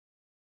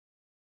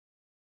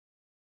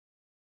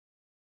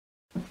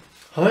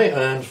Hi,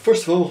 and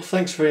first of all,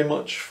 thanks very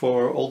much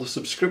for all the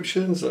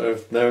subscriptions.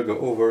 I've now got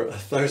over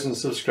 1,000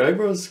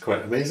 subscribers,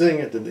 quite amazing.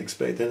 I didn't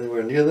expect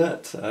anywhere near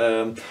that.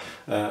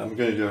 I'm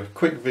going to do a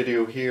quick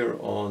video here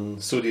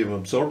on sodium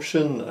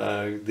absorption.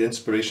 The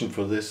inspiration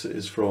for this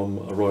is from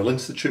a Royal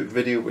Institute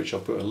video, which I'll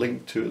put a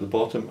link to at the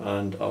bottom,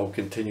 and I'll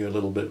continue a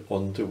little bit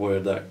on to where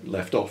that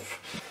left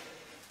off.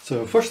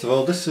 So first of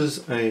all, this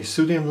is a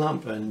sodium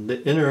lamp, and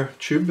the inner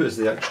tube is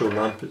the actual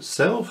lamp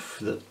itself.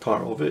 That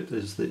part of it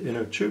is the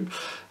inner tube,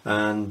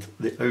 and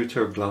the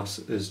outer glass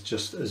is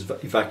just an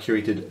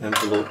evacuated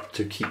envelope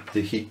to keep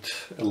the heat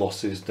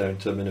losses down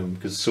to a minimum,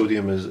 because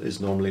sodium is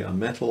normally a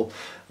metal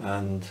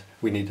and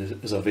we need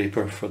it as a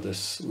vapour for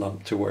this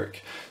lamp to work.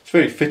 It's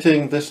very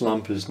fitting. This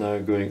lamp is now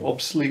going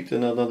obsolete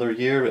in another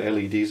year.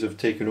 LEDs have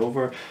taken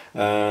over,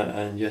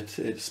 and yet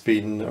it's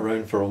been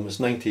around for almost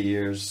 90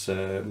 years,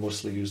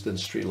 mostly used in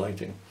street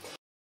lighting.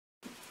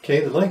 Okay,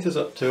 the light is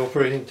up to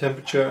operating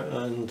temperature,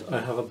 and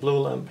I have a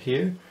blow lamp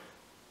here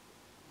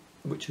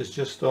which is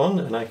just on,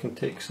 and I can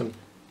take some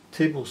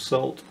table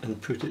salt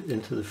and put it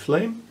into the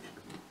flame.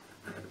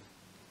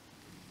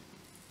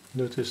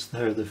 Notice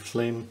how the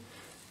flame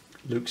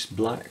looks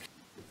black.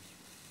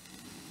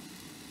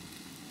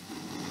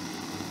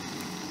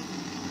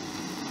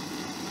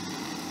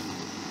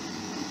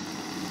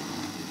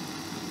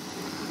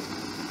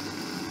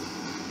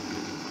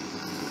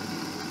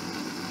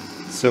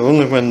 So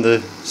only when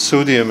the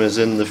sodium is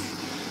in the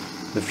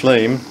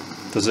flame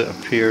does it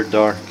appear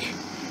dark.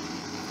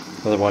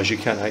 Otherwise you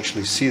can't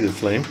actually see the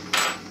flame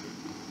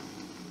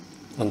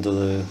under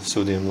the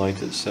sodium light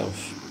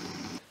itself.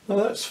 Well,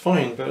 that's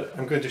fine, but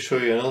I'm going to show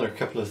you another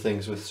couple of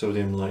things with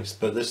sodium lights,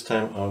 but this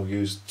time I'll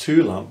use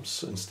 2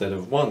 lamps instead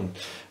of 1.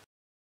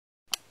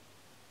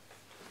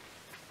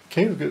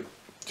 Okay, we've got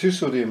 2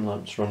 sodium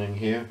lamps running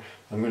here.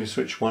 I'm going to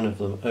switch one of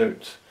them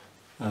out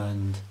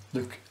and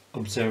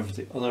observe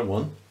the other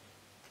one.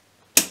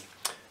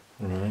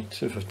 Right,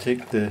 so if I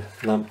take the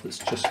lamp that's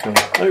just gone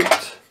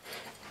out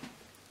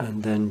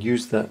and then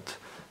use that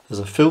as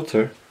a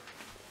filter,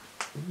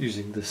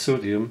 using the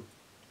sodium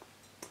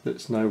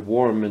that's now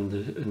warm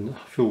in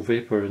full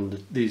vapour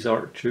in these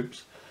arc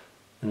tubes,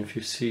 and if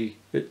you see,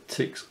 it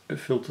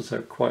filters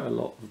out quite a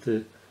lot of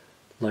the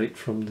light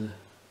from the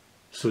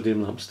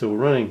sodium lamp still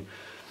running.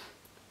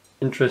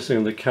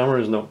 Interesting, the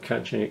camera is not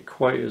catching it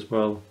quite as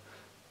well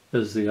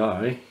as the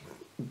eye,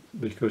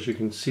 because you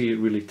can see it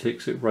really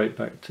takes it right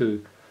back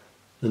to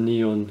the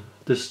neon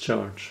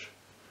discharge.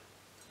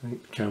 I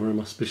think the camera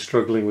must be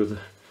struggling with the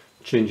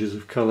changes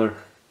of colour,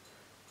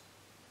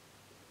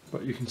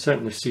 but you can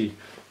certainly see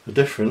a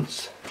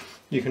difference.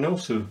 You can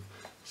also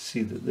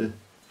see that the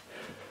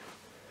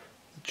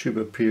tube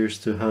appears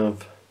to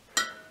have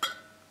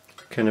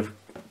a kind of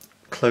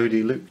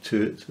cloudy look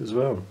to it as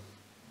well.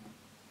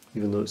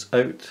 Even though it's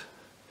out,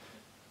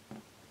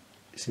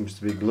 it seems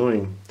to be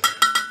glowing.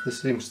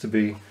 This seems to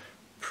be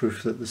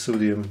proof that the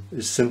sodium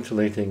is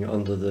scintillating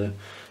under the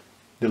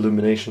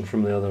illumination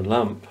from the other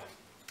lamp.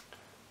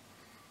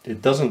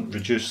 It doesn't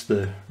reduce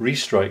the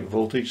restrike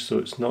voltage, so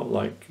it's not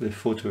like the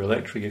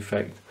photoelectric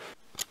effect.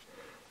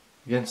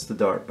 Against the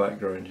dark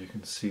background you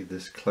can see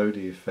this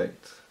cloudy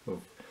effect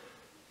of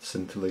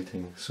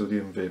scintillating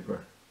sodium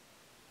vapour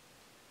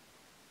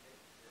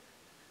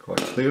quite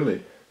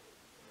clearly.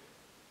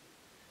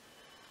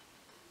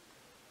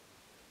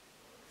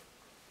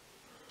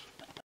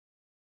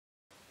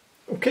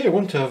 Okay, I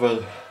want to have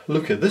a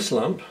look at this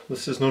lamp.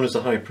 This is known as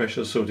a high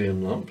pressure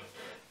sodium lamp.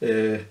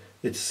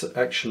 It's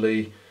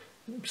actually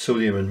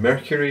sodium and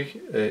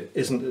mercury.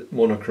 Isn't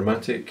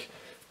monochromatic,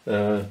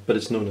 but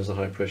it's known as a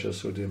high pressure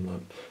sodium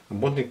lamp. I'm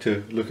wanting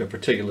to look at a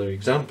particular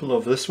example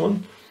of this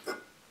one,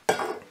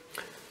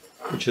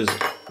 which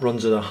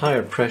runs at a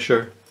higher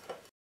pressure.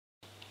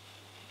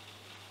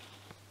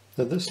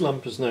 Now this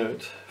lamp is now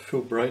at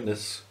full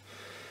brightness,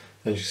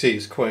 and you see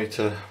it's quite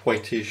a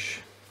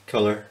whitish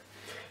colour,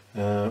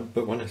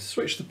 but when I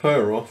switch the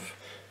power off,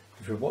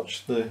 if you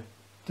watch the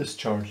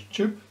discharge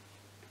tube,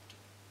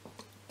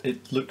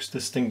 it looks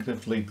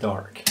distinctively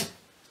dark.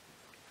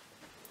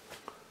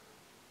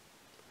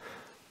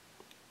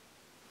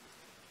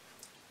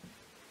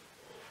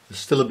 There's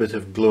still a bit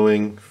of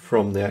glowing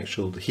from the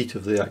heat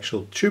of the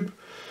actual tube,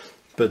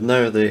 but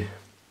now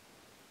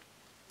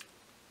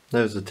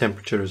as the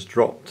temperature has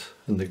dropped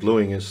and the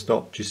glowing has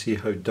stopped, you see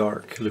how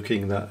dark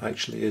looking that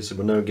actually is.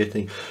 We're now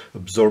getting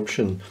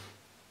absorption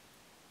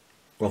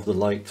of the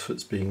light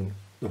the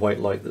white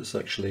light that's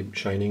actually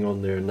shining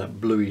on there, and that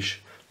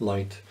bluish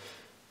light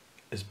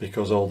is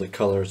because all the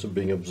colours are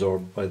being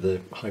absorbed by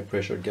the high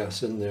pressure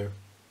gas in there.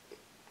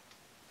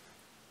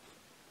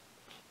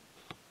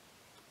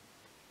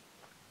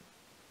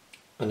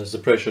 And as the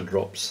pressure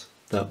drops,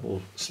 that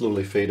will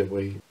slowly fade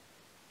away.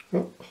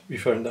 Well, you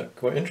found that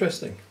quite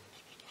interesting.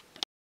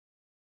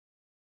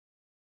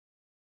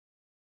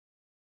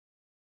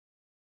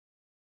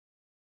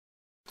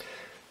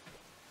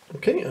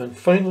 Okay, and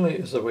finally,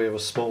 as a way of a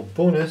small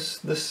bonus,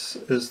 this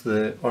is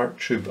the arc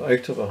tube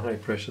out of a high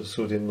pressure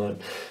sodium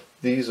lamp.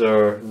 These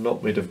are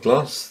not made of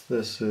glass,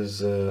 this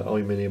is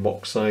aluminium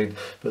oxide,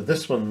 but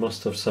this one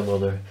must have some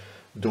other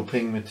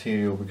doping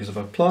material, because if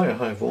I apply a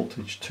high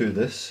voltage to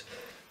this,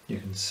 you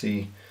can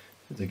see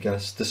the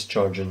gas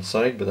discharge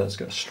inside, but that's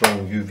got a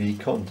strong UV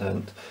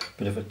content.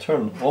 But if I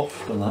turn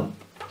off the lamp,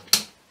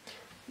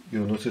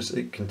 you'll notice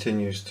it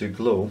continues to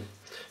glow,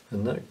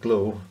 and that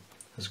glow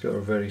has got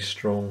a very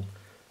strong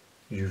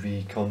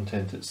UV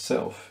content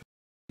itself.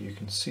 You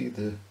can see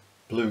the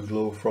blue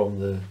glow from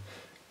the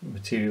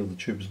material the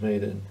tube's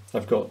made in.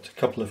 I've got a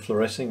couple of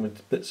fluorescing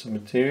bits of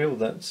material,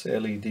 that's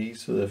LED,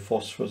 so the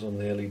phosphorus on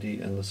the LED,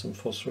 and there's some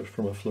phosphorus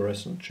from a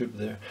fluorescent tube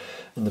there.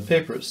 And the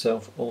paper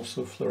itself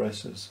also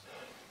fluoresces.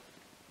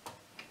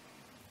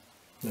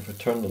 And if I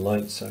turn the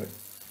lights out, you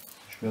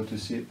should be able to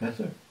see it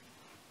better.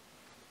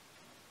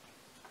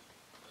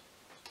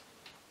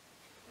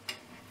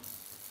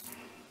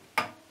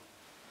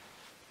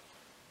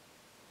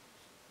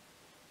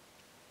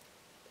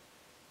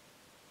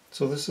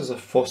 So this is a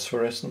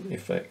phosphorescent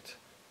effect,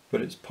 but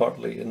it's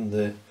partly in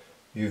the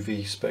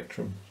UV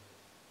spectrum.